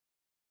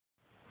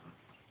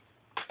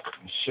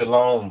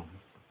Shalom.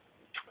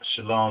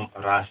 Shalom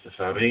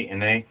Rastafari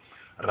Ine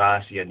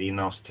Ras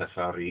Yadinos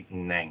Tefari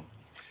Neng.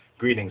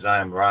 Greetings, I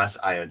am Ras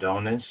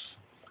Iodonis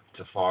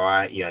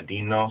Tefari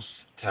Yadinos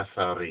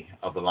Tefari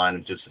of the line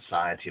of Jewish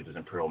Society of His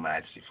Imperial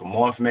Majesty. For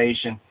more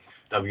information,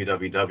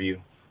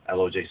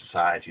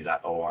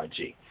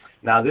 www.lojsociety.org.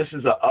 Now, this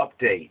is an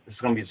update. This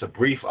is going to be just a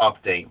brief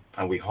update,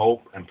 and we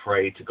hope and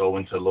pray to go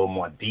into a little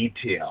more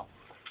detail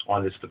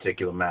on this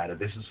particular matter.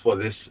 This is for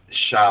this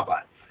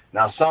Shabbat.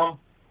 Now, some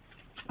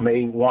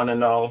may want to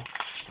know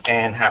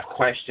and have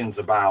questions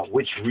about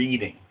which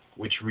reading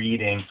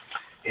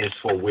is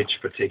for which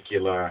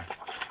particular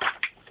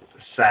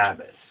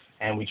Sabbath.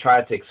 And we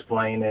tried to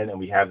explain it, and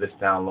we have this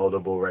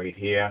downloadable right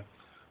here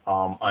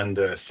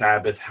under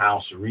Sabbath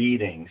House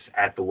Readings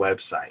at the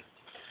website.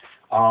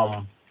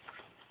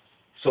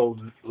 So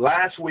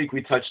last week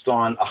we touched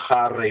on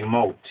Acharei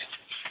Mot,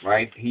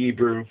 right?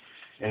 Hebrew,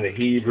 in the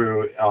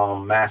Hebrew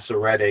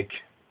Masoretic,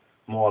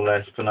 more or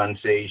less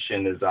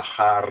pronunciation is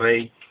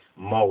Acharei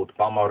Mot.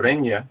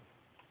 Bamarinya,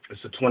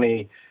 it's the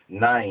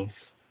 29th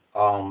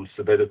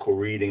Sabbatical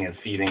reading and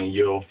feeding, and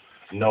you'll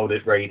note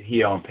it right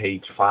here on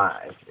page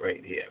 5,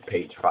 right here,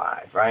 page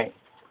 5, right?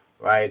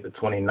 Right, the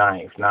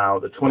 29th. Now,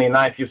 the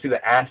 29th, you see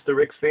the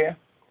asterisk there?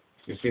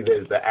 You see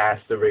there's the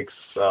asterisk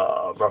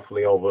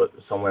roughly over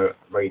somewhere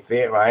right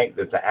there, right?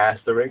 There's the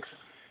asterisk,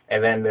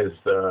 and then there's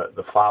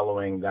the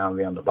following down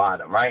there on the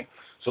bottom, right?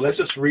 So let's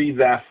just read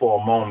that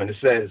for a moment. It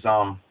says,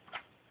 well,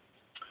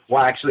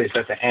 actually, it's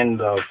at the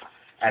end of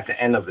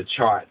the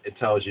chart. It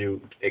tells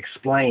you,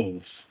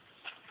 explains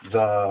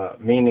the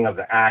meaning of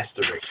the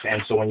asterisk.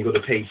 And so when you go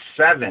to page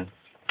 7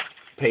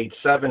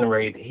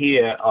 right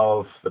here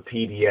of the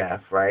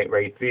PDF,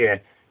 right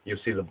there, you'll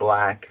see the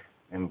black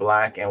and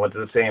black. And what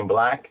does it say in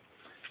black?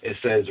 It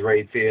says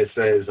right there, it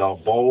says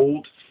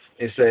bold.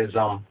 It says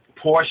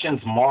portions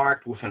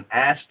marked with an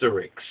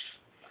asterisk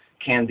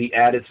can be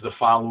added to the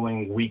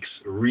following week's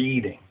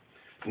reading.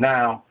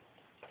 Now,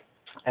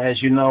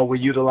 as you know, we're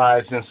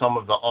utilizing some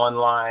of the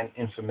online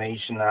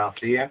information out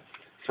there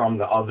from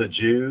the other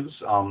Jews,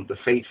 the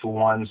faithful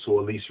ones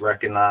who at least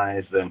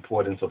recognize the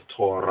importance of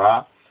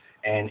Torah,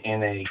 and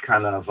in a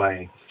kind of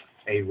a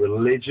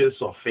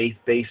religious or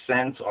faith-based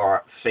sense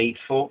are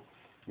faithful.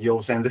 You know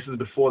what I'm saying? This is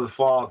before the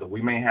Father. We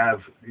may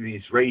have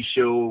these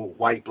racial,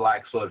 white,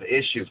 black sort of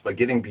issues, but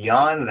getting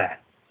beyond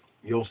that,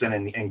 you know what I'm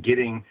saying, and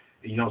getting,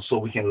 so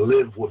we can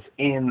live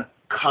within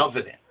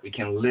covenant. We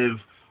can live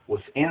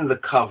within the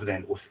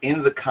covenant,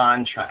 within the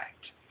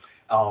contract.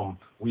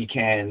 We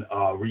can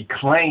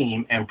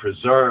reclaim and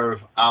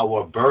preserve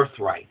our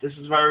birthright. This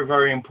is very,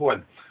 very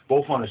important,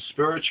 both on a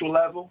spiritual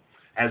level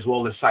as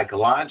well as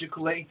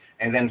psychologically,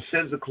 and then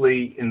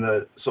physically in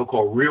the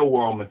so-called real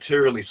world,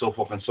 materially, so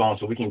forth and so on,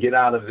 so we can get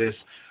out of this,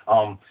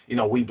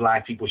 we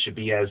black people should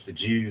be as the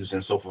Jews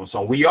and so forth and so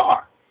on. We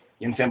are,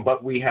 you know what I'm saying?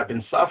 But we have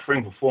been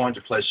suffering for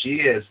 400 plus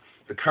years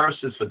the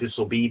curses for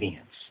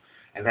disobedience.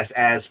 And that's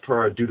as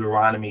per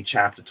Deuteronomy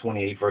chapter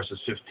 28, verses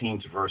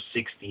 15 to verse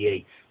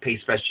 68. Pay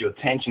special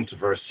attention to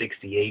verse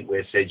 68,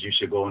 where it says you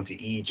should go into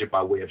Egypt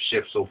by way of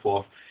ship, so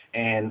forth,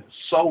 and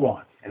so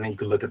on. And then you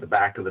can look at the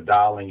back of the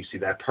dollar, and you see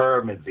that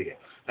pyramid there.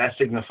 That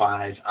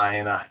signifies I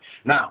and I.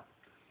 Now,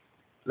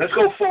 let's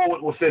go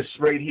forward with this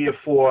right here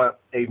for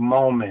a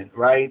moment,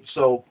 right?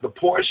 So the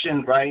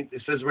portion, right,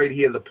 it says right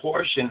here, the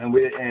portion, and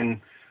we're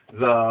in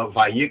the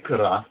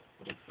Vayikra,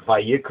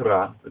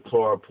 the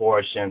Torah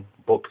portion,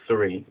 book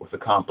 3, with the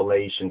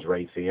compilations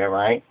right there,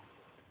 right?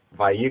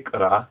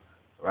 Vayikra,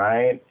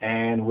 right?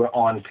 And we're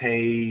on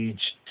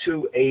page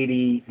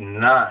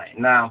 289.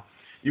 Now,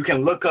 you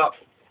can look up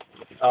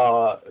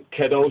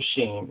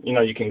Kedoshim.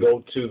 You can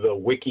go to the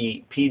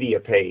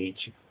Wikipedia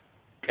page,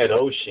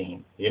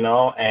 Kedoshim,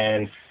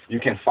 and you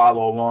can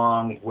follow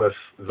along with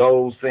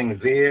those things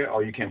there,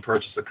 or you can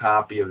purchase a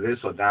copy of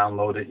this or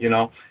download it,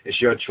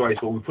 It's your choice.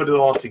 But we put it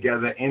all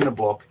together in the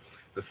book.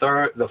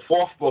 The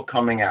fourth book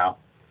coming out,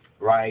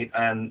 right,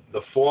 and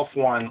the fourth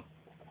one,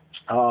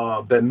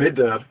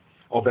 Bemidbar,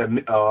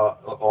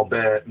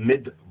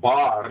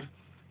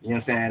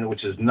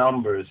 which is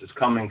Numbers, is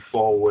coming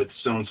forward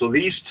soon. So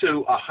these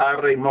two,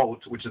 Acharei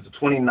Mot, which is the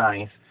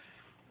 29th,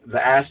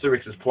 the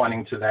asterisk is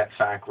pointing to that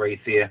fact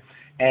right there,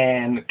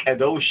 and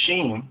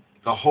Kedoshim,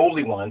 the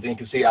holy ones, and you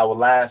can see our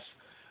last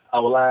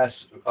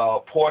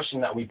portion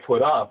that we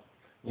put up,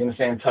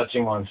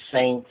 touching on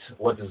saint.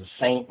 What does a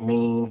saint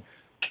mean?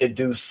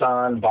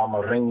 Kedusan,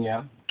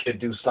 Bamarinya,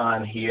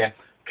 Kedusan here,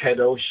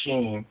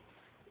 Kedoshim,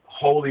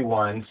 holy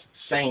ones,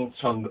 saints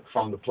from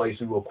the place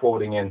we were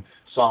quoting in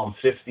Psalm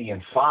 50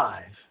 and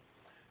 5,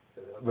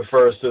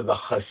 refers to the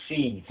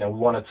Hasids, and we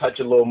want to touch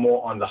a little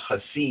more on the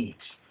Hasids,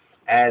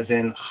 as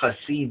in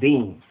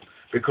Hasidim,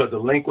 because the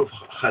link with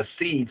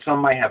Hasid,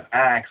 some might have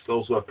asked,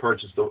 those who have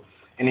purchased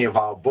any of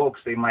our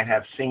books, they might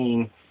have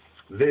seen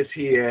this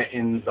here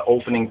in the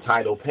opening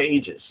title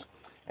pages.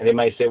 And they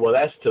might say, well,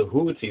 that's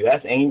Tahuti,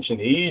 that's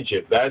ancient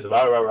Egypt, that's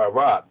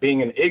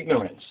being in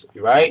ignorance,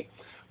 right?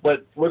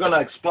 But we're going to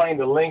explain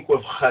the link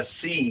with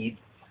Hasid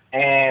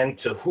and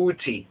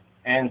Tahuti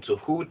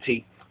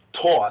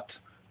taught,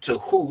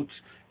 Tahut,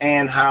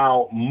 and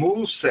how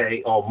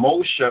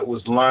Moshe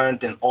was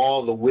learned in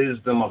all the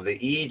wisdom of the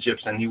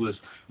Egypts, and he was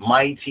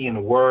mighty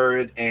in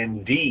word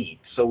and deed.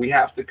 So we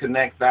have to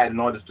connect that in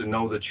order to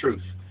know the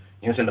truth.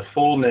 It's in the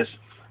fullness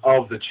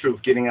of the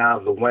truth, getting out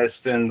of the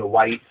Western, the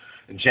white,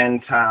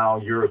 Gentile,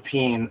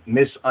 European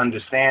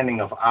misunderstanding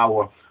of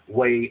our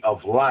way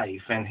of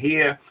life. And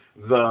here,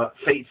 the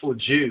faithful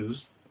Jews,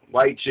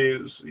 white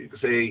Jews, you could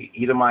say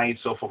Edomites,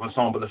 so forth and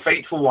so on, but the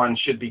faithful ones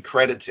should be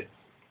credited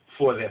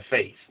for their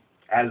faith.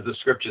 As the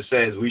scripture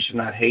says, we should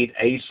not hate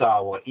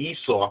Esau or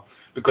Esau,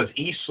 because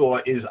Esau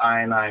is I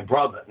and I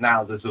brother.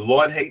 Now, does the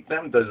Lord hate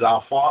them? Does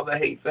our Father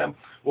hate them?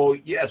 Well,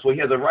 yes, well,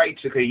 he has a right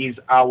to, because he's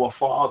our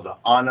Father.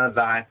 Honor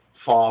thy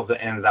father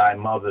and thy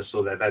mother,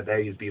 so that thy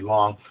days be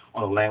long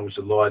on the land which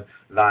the Lord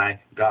thy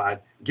God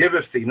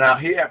giveth thee. Now,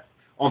 here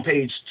on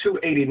page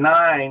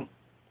 289,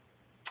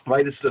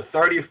 right, it's the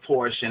 30th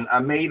portion. I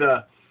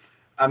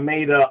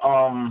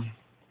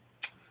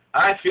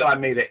feel I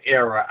made an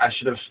error. I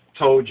should have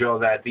told y'all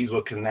that these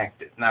were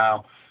connected.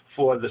 Now,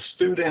 for the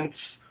students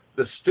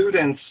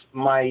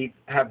might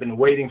have been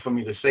waiting for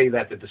me to say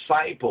that the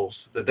disciples,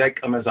 the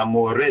Dekamas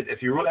Amorid,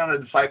 if you're really on the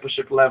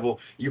discipleship level,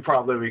 you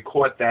probably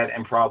record that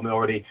and probably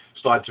already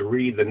start to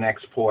read the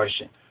next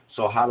portion.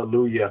 So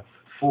hallelujah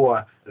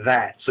for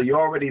that. So you're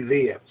already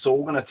there. So what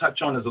we're going to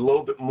touch on is a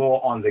little bit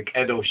more on the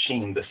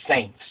Kedoshim, the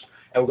saints.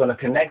 And we're going to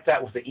connect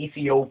that with the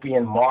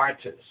Ethiopian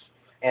Martyrs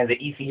and the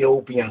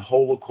Ethiopian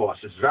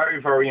Holocaust. It's very,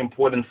 very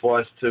important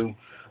for us to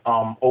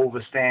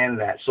understand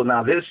that. So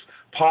now this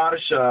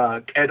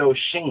Parsha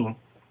Kedoshim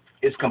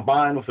is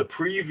combined with the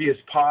previous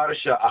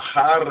Parsha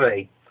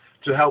Acharei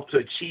to help to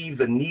achieve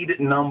the needed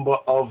number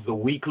of the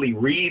weekly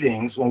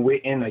readings when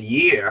we're in a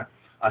year,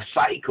 a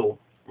cycle,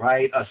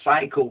 right? A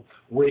cycle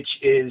which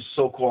is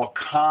so-called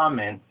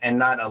common and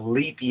not a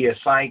leap year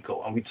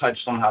cycle. And we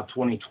touched on how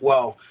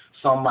 2012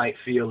 some might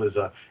feel is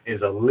a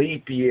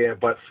leap year,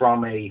 but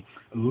from a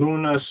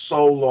lunar,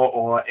 solar,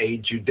 or a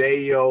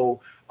Judeo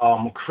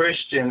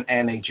Christian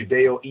and a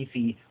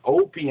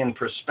Judeo-Ethiopian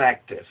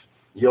perspective,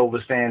 you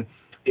understand,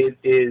 it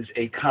is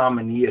a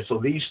common year. So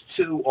these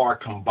two are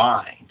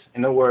combined.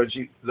 In other words,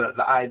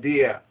 the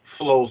idea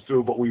flows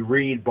through, but we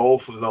read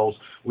both of those.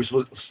 We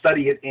will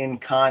study it in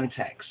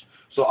context.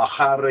 So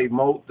Acharei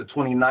Mot, the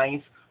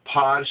 29th,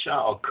 Parsha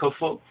or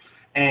Kufel,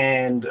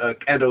 and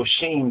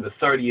Kedoshim, the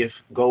 30th,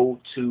 go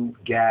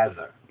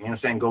together. You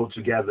understand? Go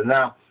together.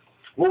 Now,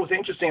 what was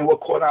interesting,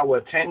 what caught our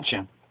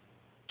attention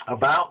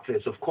about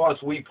this, of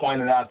course, we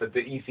pointed out that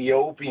the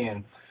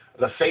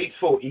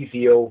faithful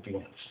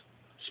Ethiopians,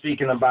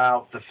 speaking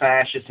about the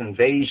fascist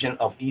invasion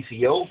of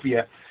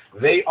Ethiopia,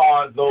 they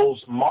are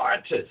those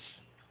martyrs.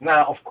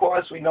 Now, of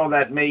course, we know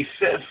that May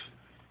 5th,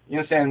 you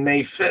understand,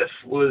 May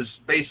 5th was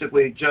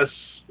basically just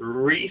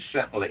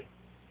recently.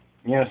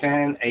 You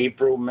understand?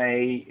 April,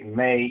 May,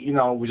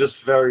 was just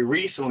very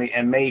recently,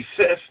 and May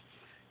 5th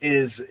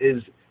is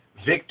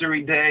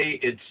Victory Day.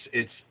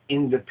 It's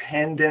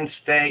Independence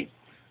Day.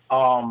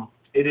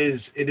 It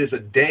is a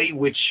day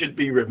which should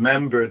be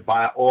remembered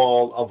by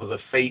all of the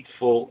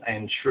faithful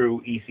and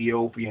true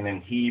Ethiopian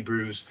and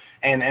Hebrews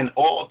and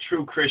all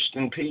true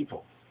Christian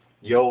people.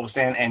 You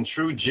understand? And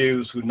true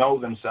Jews who know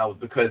themselves,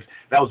 because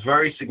that was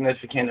very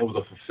significant. It was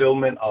a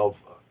fulfillment of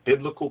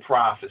biblical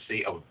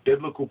prophecy, of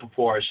biblical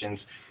proportions,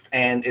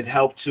 and it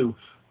helped to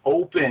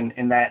open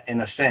in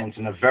a sense,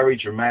 in a very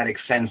dramatic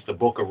sense, the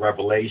book of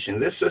Revelation.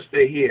 This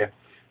sister here,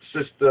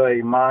 Sister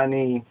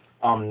Imani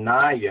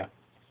Naya,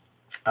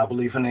 I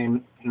believe her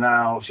name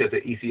now, she has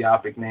the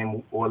Ethiopic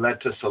name,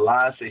 Woleta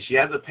Selassie. She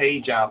has a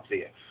page out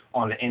there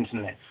on the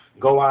internet.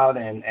 Go out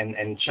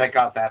and check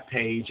out that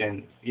page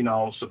and,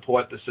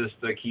 support the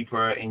sister. Keep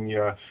her in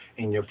your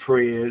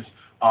prayers.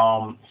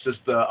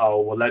 Sister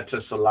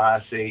Woleta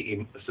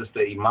Selassie,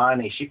 Sister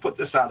Imani, she put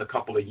this out a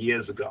couple of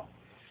years ago,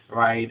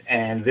 right?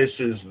 And this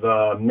is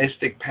the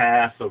mystic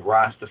path of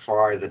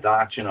Rastafari, the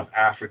doctrine of the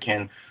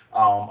African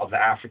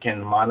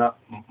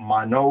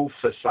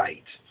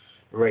monophysite,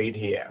 right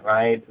here,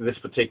 right? This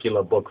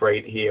particular book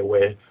right here,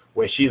 where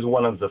she's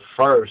one of the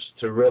first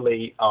to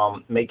really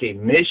make a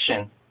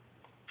mission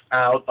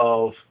out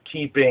of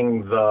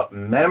keeping the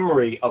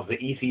memory of the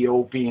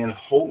Ethiopian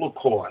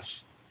Holocaust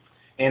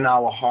in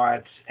our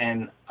hearts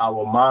and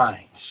our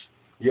minds.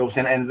 You know,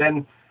 and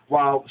then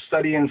while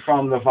studying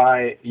from the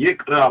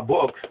Vayikra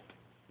book,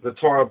 the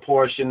Torah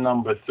portion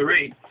number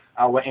 3,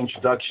 our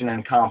introduction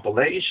and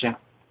compilation,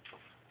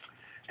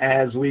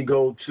 as we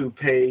go to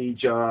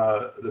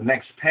the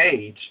next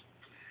page,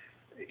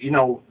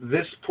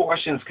 this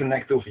portion is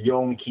connected with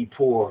Yom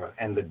Kippur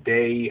and the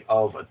Day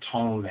of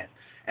Atonement.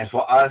 And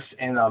for us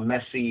in a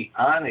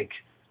messianic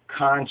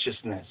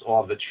consciousness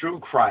of the true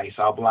Christ,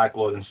 our black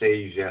Lord and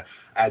Savior,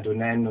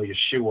 Adonenu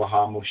Yeshua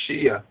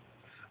HaMoshiach,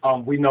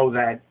 we know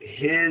that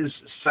his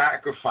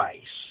sacrifice,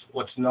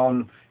 what's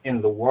known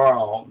in the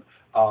world,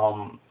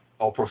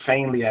 or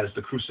profanely as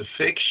the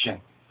crucifixion,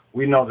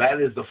 we know that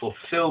is the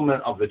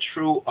fulfillment of the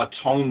true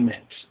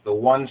atonement, the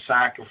one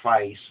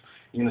sacrifice,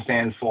 you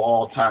understand, for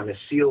all time. It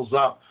seals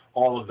up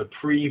all of the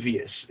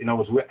previous. In other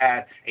words, we're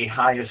at a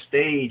higher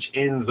stage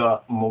in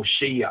the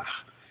Moshiach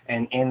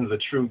and in the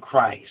true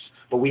Christ.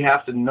 But we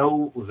have to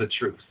know the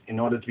truth in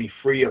order to be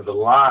free of the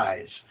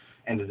lies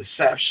and the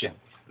deception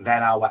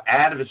that our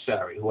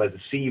adversary, who has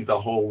deceived the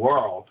whole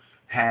world,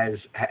 has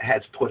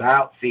put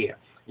out there,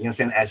 you know what I'm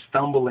saying, as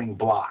stumbling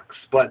blocks.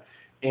 But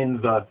in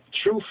the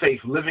true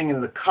faith, living in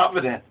the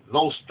covenant,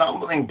 those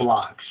stumbling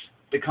blocks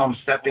become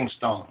stepping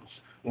stones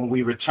when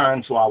we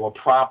return to our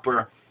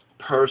proper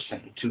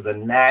person, to the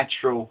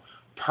natural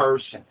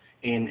person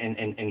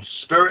in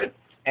spirit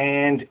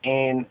and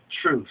in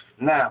truth.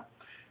 Now,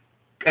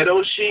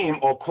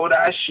 Kedoshim or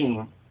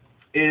Kodashim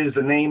is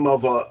the name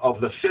of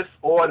the fifth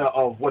order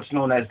of what's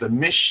known as the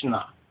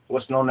Mishnah.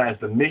 What's known as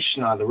the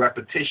Mishnah, the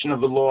repetition of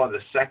the law, the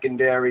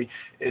secondary.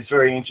 It's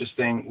very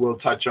interesting. We'll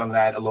touch on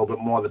that a little bit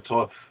more. The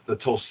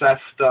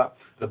Tosefta,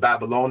 the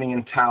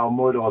Babylonian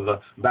Talmud, or the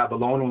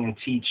Babylonian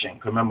teaching.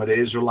 Remember,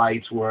 the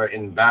Israelites were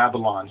in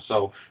Babylon.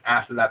 So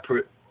after that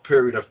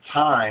period of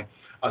time,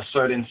 a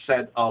certain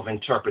set of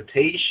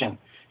interpretation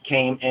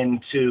came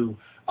into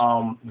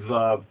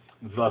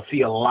the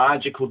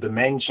theological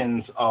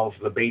dimensions of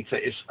the Beta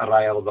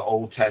Israel, the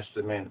Old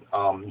Testament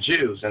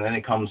Jews, and then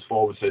it comes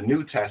forward to the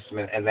New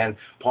Testament, and then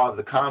part of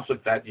the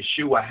conflict that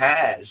Yeshua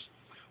has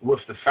with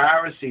the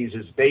Pharisees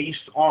is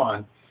based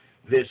on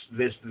this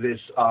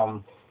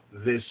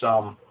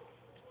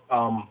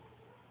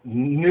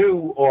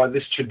new, or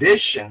this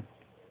tradition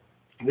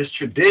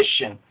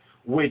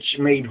which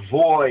made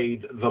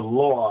void the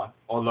law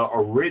or the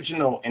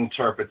original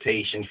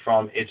interpretation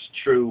from its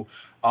true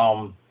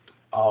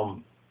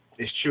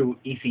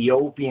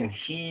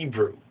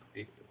Ethiopian-Hebrew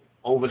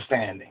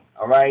overstanding.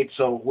 All right,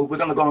 so we're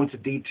going to go into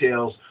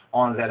details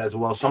on that as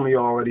well. Some of you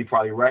already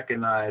probably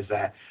recognize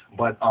that,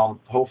 but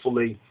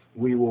hopefully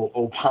we will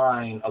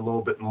opine a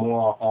little bit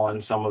more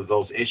on some of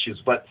those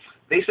issues. But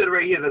they said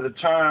right here that the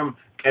term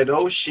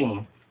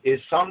Kedoshim is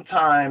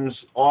sometimes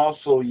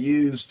also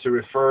used to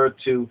refer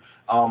to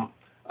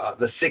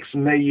the 6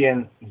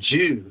 million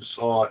Jews,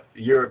 or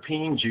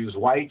European Jews,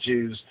 white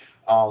Jews,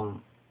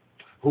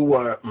 who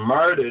were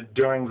murdered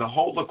during the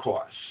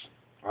Holocaust,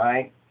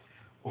 right?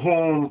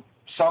 Whom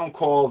some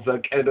call the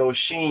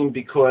Kedoshim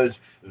because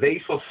they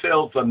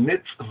fulfilled the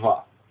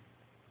mitzvah,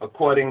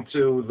 according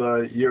to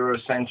the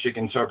Eurocentric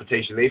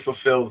interpretation. They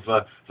fulfilled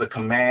the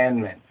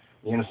commandment,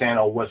 you understand,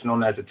 or what's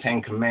known as the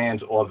 10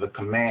 Commands, or the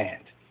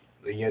command.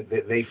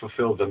 They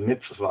fulfilled the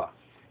mitzvah,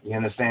 you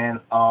understand,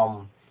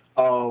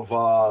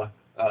 of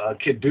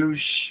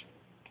Kiddush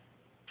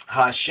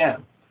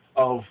Hashem,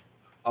 of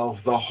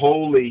the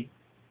holy,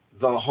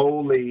 the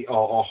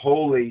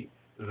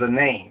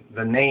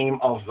name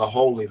of the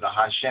holy, the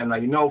Hashem. Now,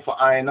 you know,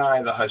 for I and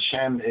I, the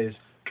Hashem is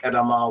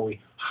Kedamawi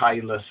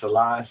Haile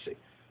Selassie.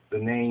 The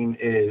name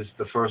is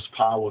the first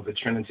power of the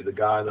Trinity, the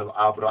God of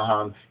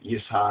Abraham,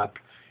 Yitzhak,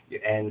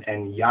 and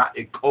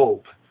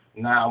Yaakov.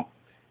 Now,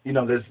 you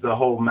know, there's the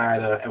whole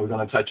matter, and we're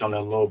going to touch on it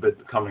a little bit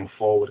coming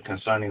forward,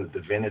 concerning the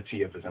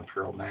divinity of His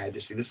Imperial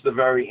Majesty. This is a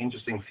very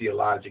interesting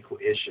theological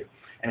issue.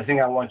 And the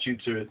thing I want you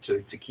to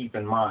keep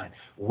in mind,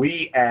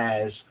 we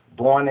as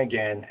born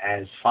again,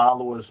 as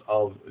followers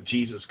of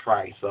Jesus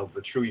Christ, of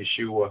the true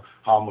Yeshua,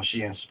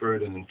 HaMashiach in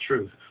spirit and in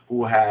truth,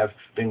 who have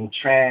been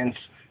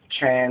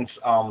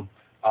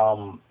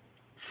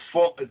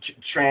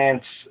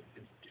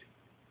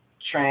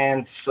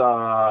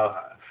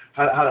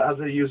how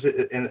do they use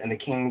it in the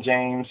King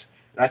James?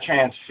 Not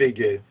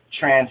transfigured,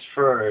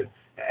 transferred,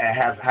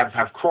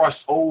 have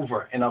crossed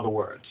over, in other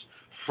words,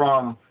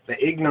 from the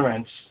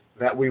ignorance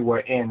that we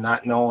were in,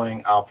 not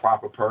knowing our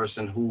proper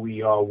person, who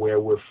we are, where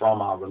we're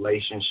from, our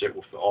relationship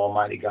with the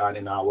Almighty God,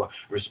 and our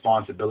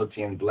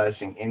responsibility and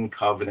blessing in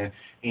covenant,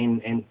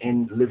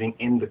 in living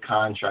in the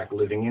contract,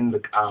 living in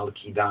the Al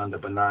Kidan, the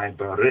Benai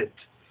Barit.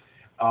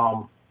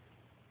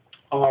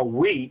 Are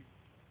we,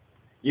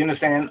 you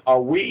understand,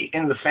 are we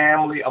in the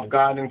family of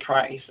God in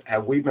Christ?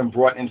 Have we been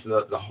brought into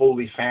the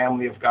holy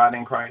family of God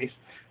in Christ?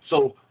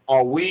 So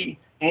are we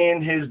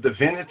in His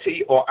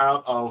divinity or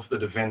out of the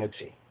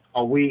divinity?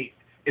 Are we,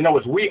 in other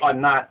words, we are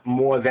not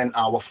more than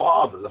our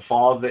Father. The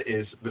Father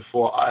is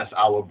before us.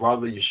 Our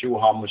brother, Yeshua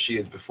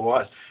HaMashiach, is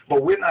before us.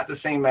 But we're not the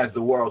same as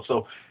the world.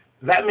 So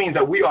that means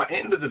that we are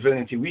in the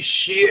divinity. We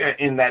share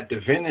in that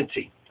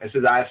divinity. It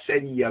says, I have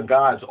said ye are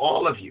gods,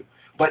 all of you.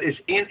 But it's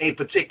in a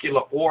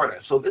particular order.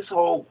 So this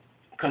whole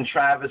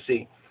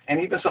controversy, and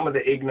even some of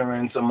the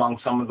ignorance among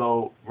some of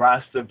the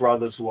Rasta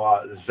brothers who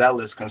are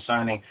zealous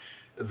concerning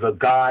the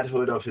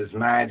godhood of His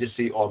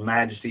Majesty, or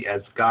Majesty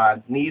as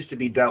God, needs to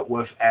be dealt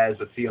with as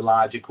a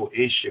theological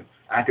issue.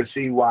 I could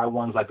see why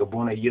ones like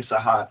Abuna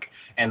Yisahak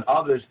and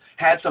others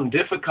had some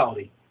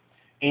difficulty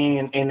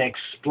in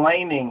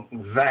explaining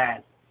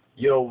that,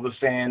 you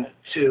understand,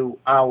 to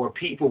our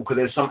people, because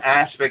there's some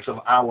aspects of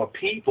our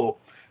people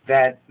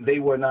that they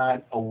were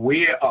not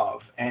aware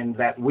of and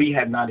that we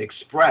had not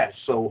expressed.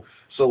 So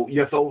you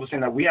have to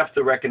understand that we have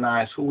to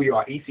recognize who we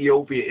are.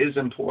 Ethiopia is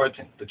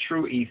important. The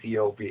true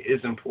Ethiopia is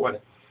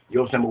important. You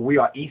understand, but we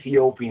are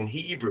Ethiopian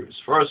Hebrews.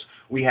 First,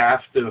 we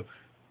have to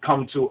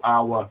come to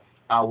our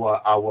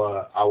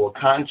our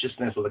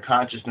consciousness, or the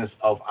consciousness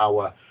of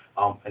our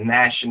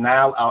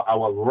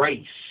our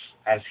race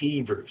as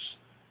Hebrews.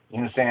 You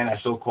understand? As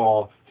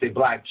so-called, say,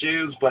 black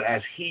Jews, but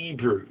as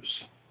Hebrews.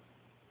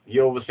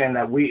 You understand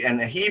that and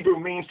the Hebrew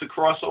means to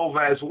cross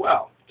over as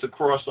well, to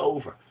cross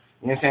over.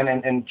 You understand?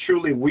 And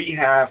truly we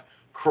have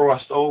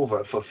crossed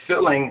over,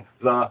 fulfilling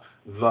the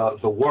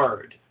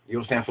word. You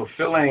understand?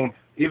 Fulfilling,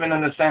 even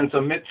in the sense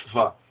of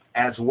mitzvah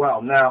as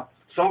well. Now,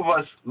 some of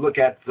us look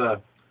at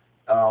the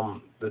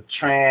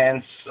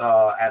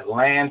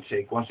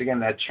transatlantic, once again,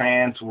 that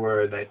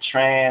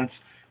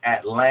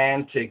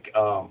transatlantic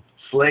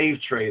slave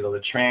trade, or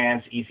the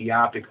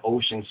trans-Ethiopic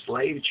ocean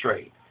slave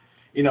trade.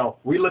 You know,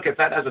 we look at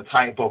that as a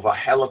type of a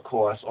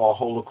Holocaust or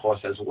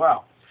Holocaust as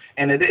well.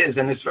 And it is,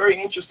 and it's very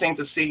interesting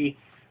to see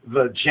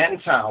the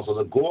Gentiles or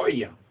the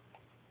Goyim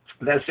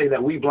that say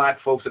that we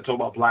black folks that talk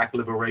about black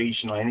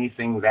liberation or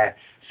anything that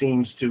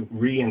seems to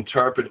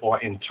reinterpret or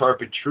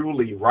interpret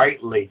truly,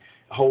 rightly,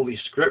 Holy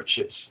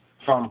Scriptures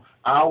from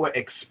our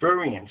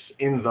experience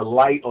in the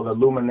light or the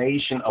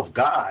illumination of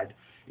God,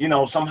 you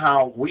know,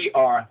 somehow we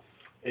are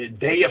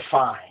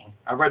deifying.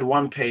 I read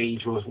one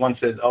page where one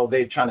said, oh,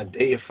 they're trying to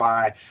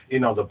deify, you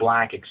know, the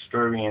black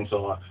experience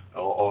or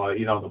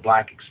you know, the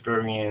black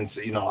experience,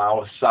 you know,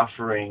 our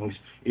sufferings,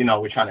 you know,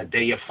 we're trying to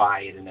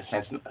deify it in a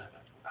sense.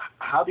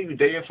 How do you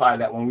deify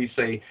that when we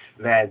say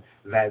that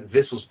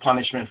this was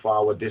punishment for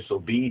our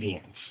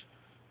disobedience?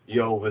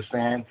 You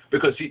understand?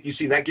 Because you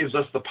see, that gives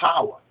us the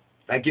power.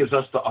 That gives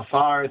us the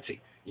authority.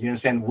 You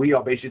understand? We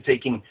are basically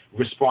taking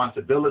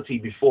responsibility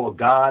before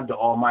God, the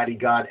Almighty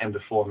God, and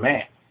before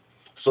man.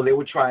 So they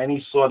would try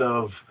any sort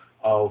of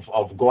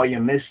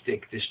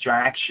Goyimistic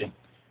distraction,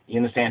 you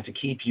understand, to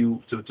keep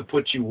you, to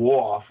put you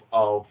off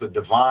of the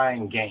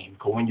divine game.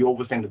 Because when you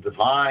understand the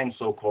divine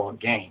so-called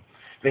game,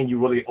 then you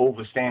really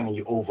understand and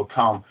you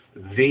overcome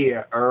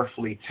their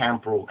earthly,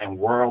 temporal, and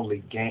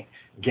worldly game.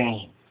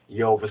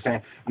 You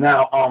understand?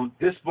 Now,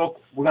 this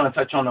book, we're going to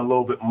touch on a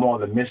little bit more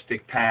the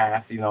mystic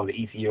path, you know, the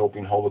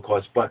Ethiopian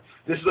Holocaust. But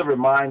this is a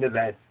reminder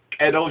that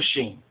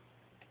Kedoshim,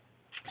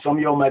 some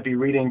of y'all might be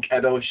reading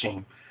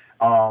Kedoshim,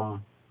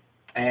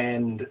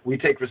 and we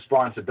take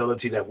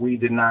responsibility that we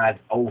did not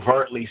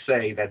overtly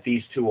say that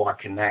these two are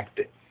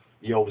connected.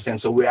 You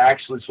understand? So we're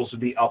actually supposed to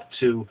be up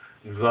to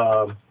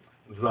the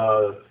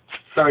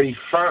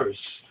 31st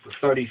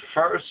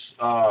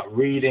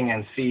reading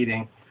and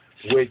feeding,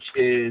 which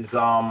is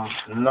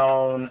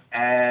known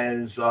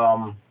as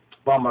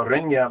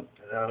Bamarinya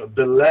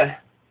Beleh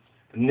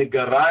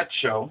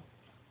Nigaracho,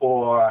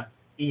 or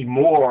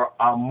Amor,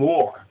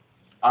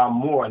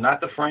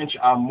 not the French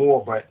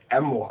amour, but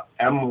Amor,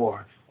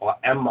 or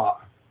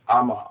Amar,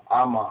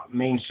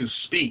 means to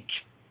speak.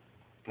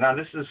 Now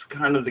this is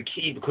kind of the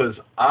key, because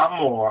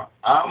Amar,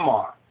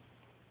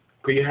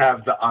 you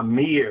have the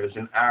Amirs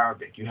in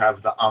Arabic, you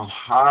have the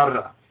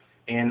Amhara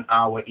in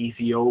our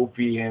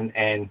Ethiopian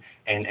and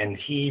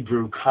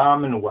Hebrew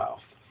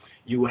Commonwealth,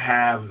 you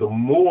have the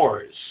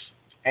Moors,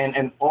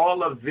 and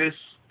all of this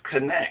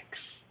connects.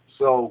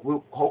 So we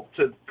hope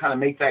to kind of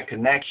make that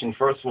connection,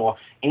 first of all,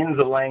 in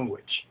the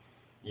language.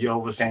 You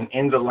understand?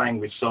 In the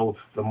language. So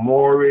the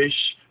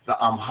Moorish, the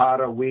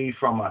Amhara, we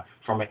from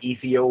an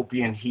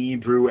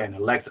Ethiopian-Hebrew and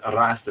elect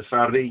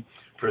RASTAFARI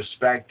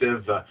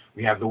perspective,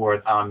 we have the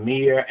word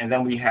Amir, and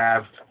then we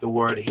have the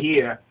word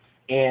here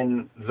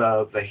in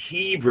the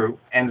Hebrew,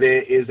 and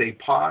there is a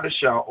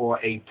parsha, or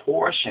a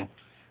portion,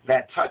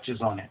 that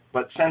touches on it.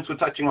 But since we're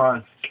touching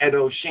on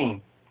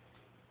Kedoshim,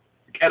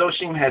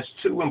 Kedoshim has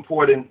two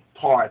important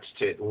parts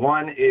to it.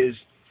 One is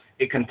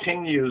it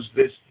continues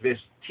this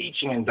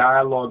teaching and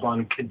dialogue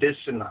on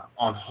Kedishina,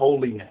 on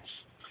holiness.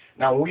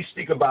 Now, when we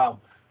speak about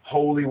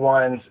holy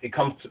ones, it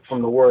comes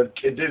from the word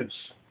Kedus.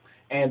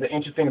 And the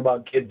interesting thing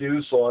about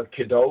Kedus, or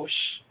Kedosh,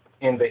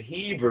 in the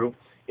Hebrew,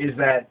 is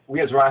that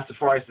we as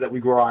Rastafaris, that we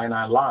grow our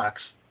 9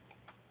 locks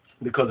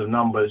because of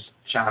Numbers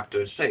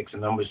chapter 6.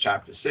 And Numbers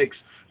chapter 6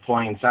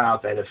 points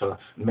out that if a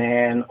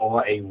man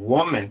or a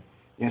woman,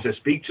 says,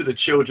 speak to the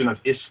children of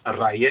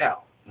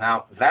Israel.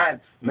 Now,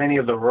 that many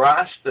of the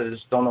Rastas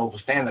don't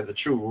understand, that the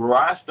true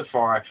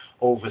Rastafari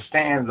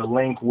understand the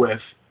link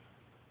with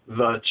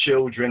the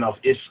children of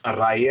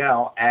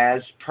Israel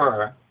as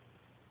per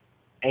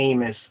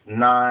Amos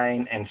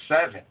 9 and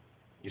 7.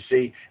 You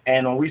see,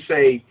 and when we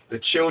say the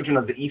children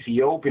of the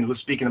Ethiopians, we're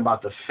speaking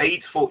about the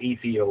faithful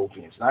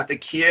Ethiopians, not the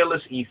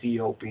careless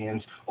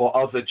Ethiopians or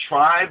other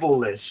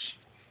tribalists,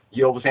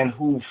 you understand,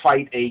 who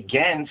fight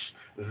against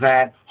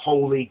that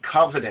holy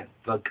covenant,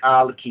 the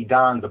Kal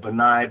Kidan, the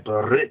B'nai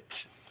Berit,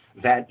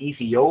 that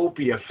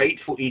Ethiopia,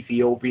 faithful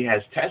Ethiopia,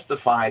 has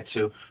testified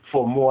to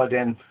for more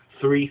than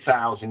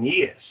 3,000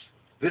 years.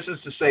 This is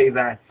to say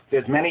that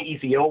there's many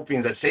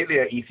Ethiopians that say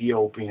they're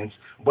Ethiopians,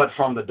 but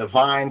from the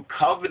divine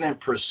covenant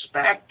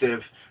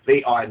perspective,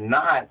 they are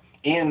not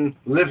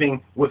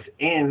living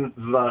within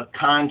the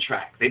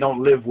contract. They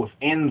don't live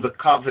within the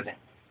covenant.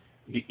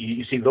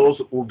 You see,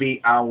 those will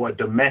be our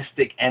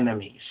domestic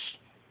enemies.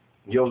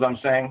 You know what I'm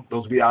saying?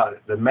 Those will be our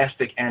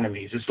domestic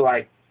enemies. It's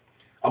like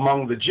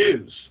among the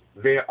Jews.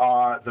 there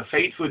are the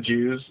faithful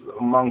Jews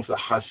amongst the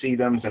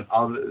Hasidims and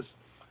others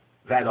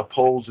that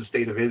oppose the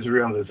state of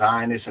Israel and the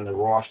Zionists and the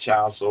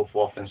Rothschilds, so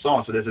forth and so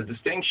on. So there's a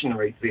distinction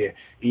right there,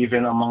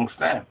 even amongst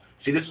them.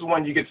 See, this is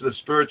when you get to the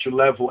spiritual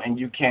level and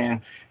you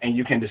can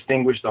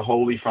distinguish the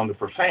holy from the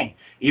profane.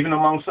 Even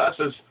amongst us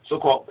as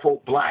so-called,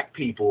 quote, black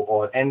people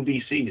or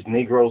NBCs,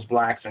 Negroes,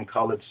 blacks, and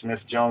colored, Smith,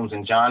 Jones,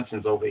 and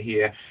Johnsons over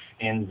here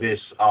in this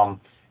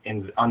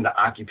under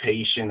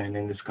occupation and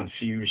in this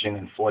confusion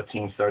and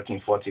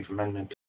 14th Amendment